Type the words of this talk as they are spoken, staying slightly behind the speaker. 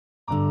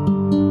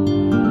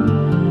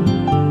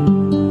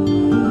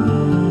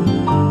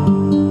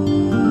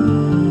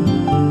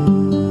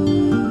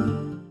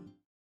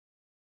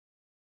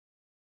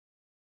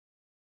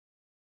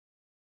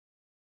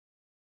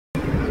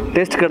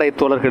Test கடை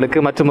தோழர்களுக்கு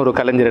மற்றும் ஒரு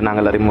கலைஞரை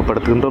நாங்கள்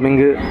அறிமுகப்படுத்துகின்றோம்.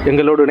 இங்கு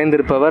எங்களோடு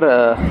இணைந்திருப்பவர்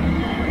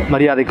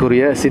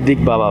மரியாதைக்குரிய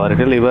சித்திக் பாபா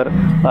அவர்கள். இவர்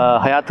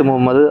ஹயாத்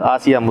முகமது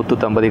ஆசியா முத்து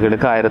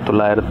தம்பதிகளுக்கு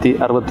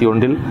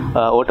 1961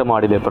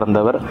 ஓட்டமாடியிலே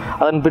பிறந்தவர்.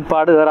 அதன்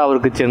பிற்பாடு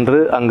அவருக்கு சென்று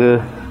அங்கு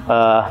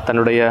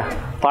தன்னுடைய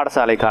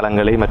பாடசாலை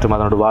காலங்களை மற்றும்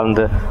அதனோடு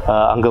வாழ்ந்த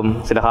அங்கும்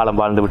சில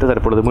காலம் வாழ்ந்துவிட்டு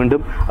தற்பொழுது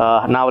மீண்டும்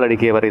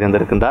நாவலடிக்கை வரை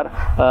இருந்திருக்கின்றார்.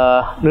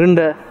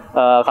 நீண்ட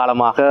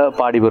காலமாக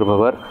பாடி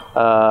வருபவர்.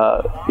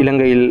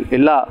 இலங்கையில்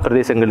எல்லா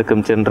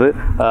பிரதேசங்களுக்கும் சென்று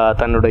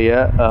தன்னுடைய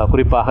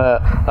குறிப்பாக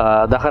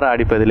தகரா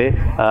அடிப்பதிலே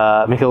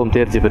மிகவும்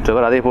தேர்ச்சி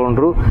பெற்றவர். அதே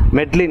போன்று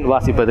மெட்லின்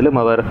வாசிப்பதிலும்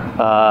அவர்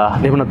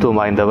நிபுணத்துவம்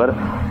வாய்ந்தவர்.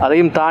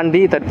 அதையும்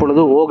தாண்டி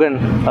தற்பொழுது ஓகன்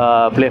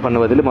பிளே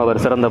பண்ணுவதிலும்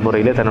அவர் சிறந்த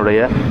முறையிலே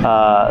தன்னுடைய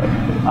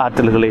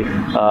ஆற்றல்களை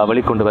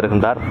வெளிக்கொண்டு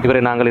வருகின்றார்.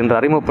 இவரை நாங்கள் இன்று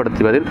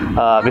அறிமுகப்படுத்துவதில்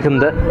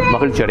மிகுந்த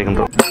மகிழ்ச்சி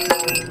அடைகின்றோம்.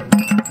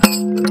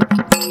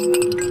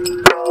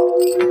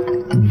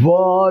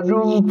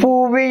 வாரும்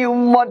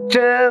புவியும் மற்ற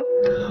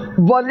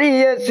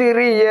வலிய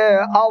சிறிய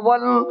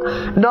அவன்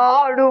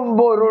நாடும்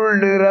பொருள்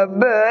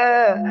நிரம்ப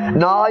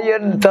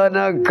நாயன்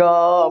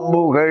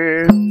தனக்காம்புகள்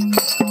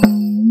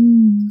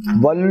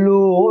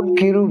வல்லோர்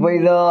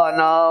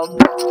கிருபைதானாம்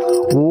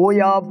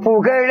ஓயா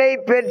புகழை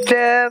பெற்ற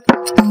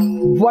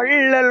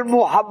வள்ளல்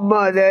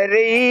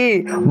முஹம்மதரை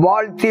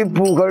வாழ்த்தி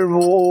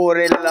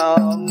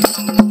புகழ்வோரெல்லாம்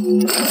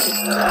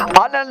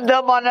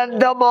அனந்தம்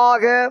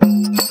அனந்தமாக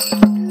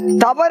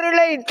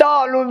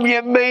தவறிழைத்தாலும்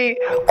எம்மை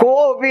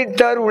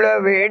கோபித்தருள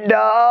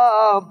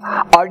வேண்டாம்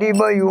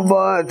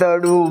அடிமையுமா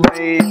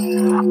தடுமை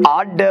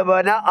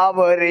ஆண்டவன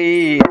அவரை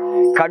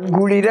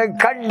கண்குளிர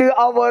கண்டு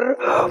அவர்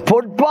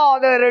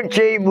பொற்பாத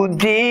ரட்சை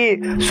முத்தி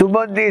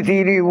சுமந்து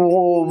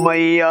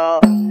திரிவோமையா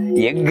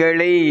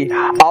எங்களை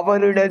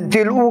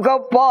அவரிடத்தில்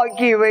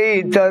உகப்பாக்கி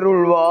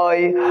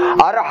வைத்தருள்வாய்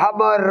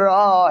அர்ஹமர்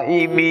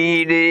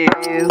ராஹிமீனே.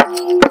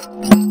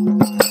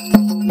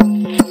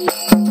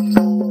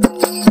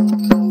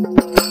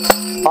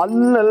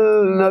 அண்ணல்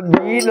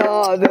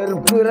நபீநாதர்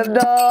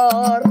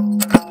பிறந்தார்,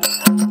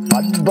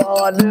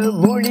 அன்பான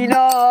மொழி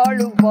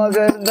நாளும்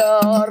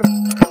பகர்ந்தார்,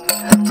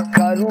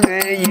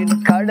 கருணையின்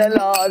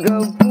கடலாக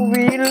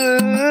புவியில்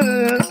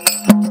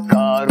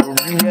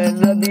காருண்ய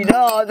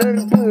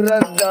நபிநாதர்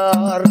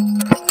பிறந்தார்.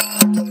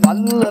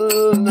 அண்ணல்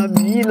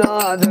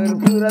நபீநாதர்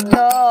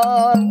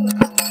பிறந்தார்,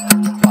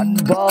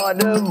 அன்பான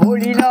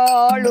மொழி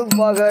நாளும்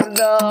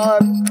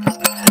பகர்ந்தார்,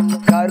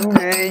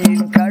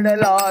 கருணையின்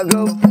கடலாக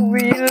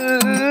புவியில்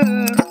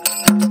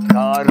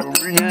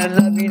காருண்ய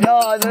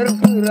நபிநாதர்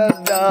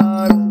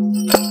பிறந்தார்.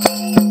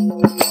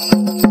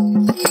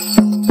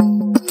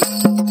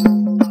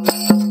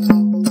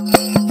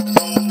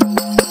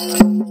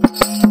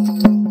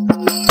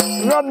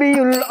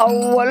 ரபியுல்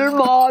அவ்வல்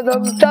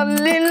மாதம்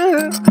தன்னில்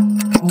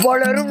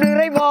வளரும்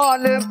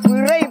நிறைவான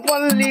பிறை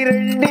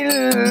 12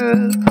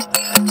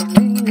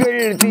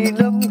 திங்கள்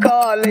தினம்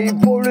காலை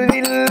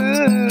பொழுதில்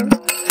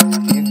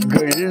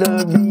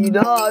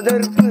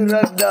நபீநாதர்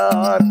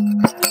பிறந்தார்.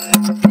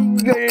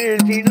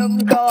 திங்கள் தினம்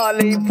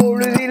காலை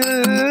பொழுதில்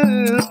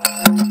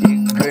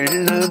எங்கள்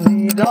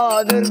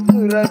நபீநாதர்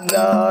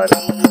பிறந்தார்.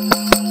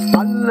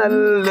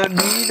 அண்ணல்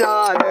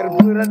நபீநாதர்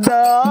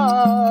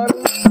பிறந்தார்.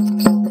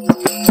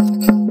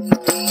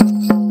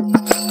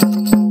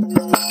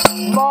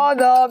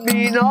 மாதா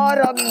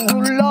மீனார்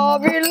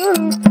அப்துல்லாவில்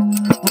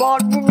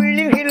மாண்பு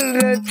விழுகின்ற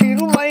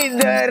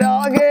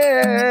திருமைந்தராக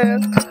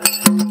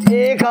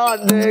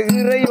ஏகாந்த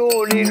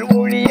இறையோனின்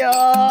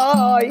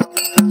ஒளியாய்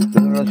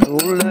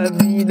ரசூல்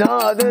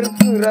நபீநாதர்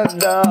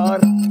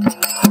பிறந்தார்.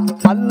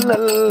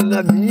 அண்ணல்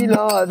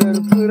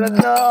நபீநாதர்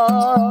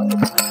பிறந்தார்,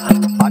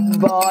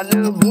 அன்பான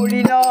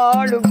மொழி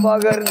நாளும்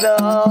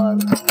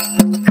பகர்ந்தார்,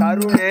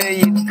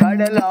 கருணையின்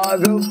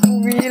கடலாக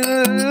புவியில்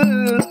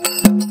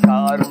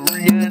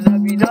காருண்ய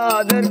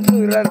நபீநாதர்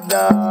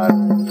பிறந்தார்.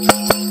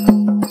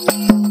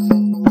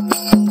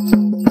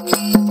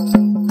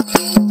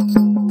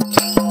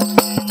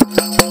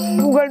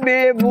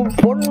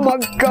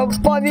 பொன்மக்க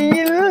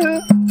பதியில்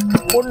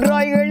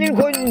ஒன்றாய்களில்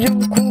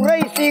கொஞ்சம்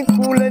குறைசி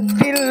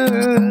குலத்தில்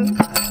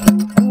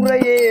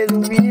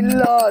குறையேதும்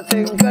இல்லா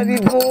செங்கதி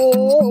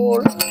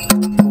போல்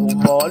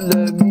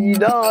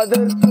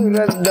நபீநாதர்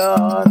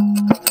பிறந்தார்.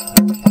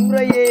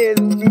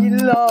 குறையேதும்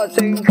இல்லா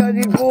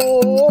செங்கதி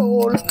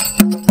போல்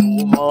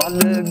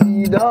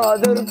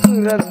நபீநாதர்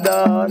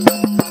பிறந்தார்.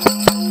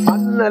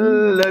 அண்ணல்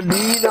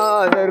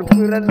நபீநாதர்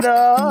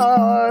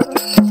பிறந்தார்.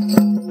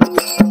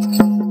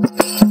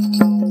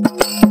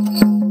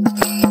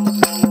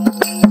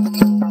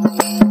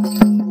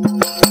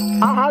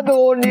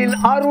 அகதோனின்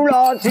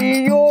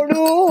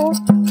அருளாசியோடு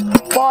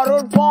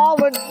பரோர்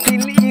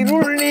பாவத்தில்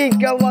இருள்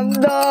நீக்க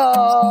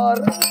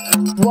வந்தார்.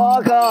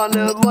 வாகான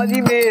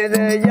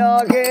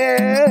மதிமேதையாக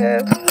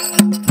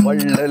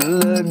வள்ளல்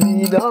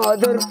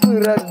நபீநாதர்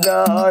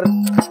பிறந்தார்.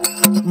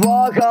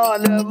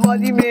 வாகான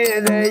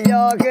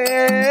மதிமேதையாக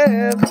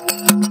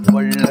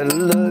வள்ளல்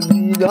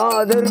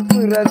நபீநாதர்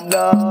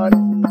பிறந்தார்.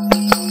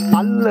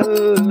 அண்ணல்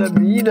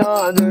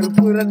நபீநாதர்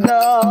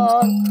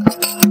பிறந்தார்,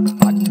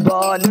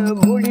 அன்பான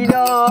மொழி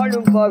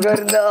நாளும்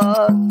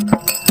பகர்ந்தார்,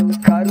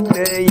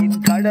 கருணையின்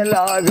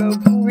கடலாக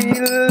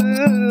புவியில்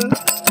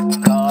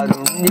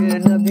காருண்ய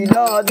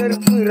நபிநாதர்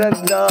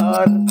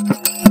பிறந்தார்.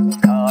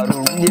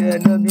 காருண்ய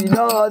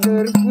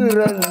நபிநாதர்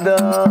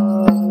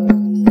பிறந்தார்.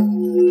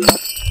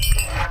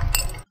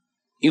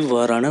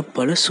 இவ்வாறான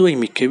பல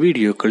சுவைமிக்க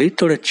வீடியோக்களை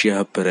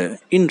தொடர்ச்சியாக பெற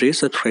இன்றே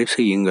சப்ஸ்கிரைப்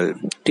செய்யுங்கள்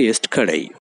டேஸ்ட் கடை.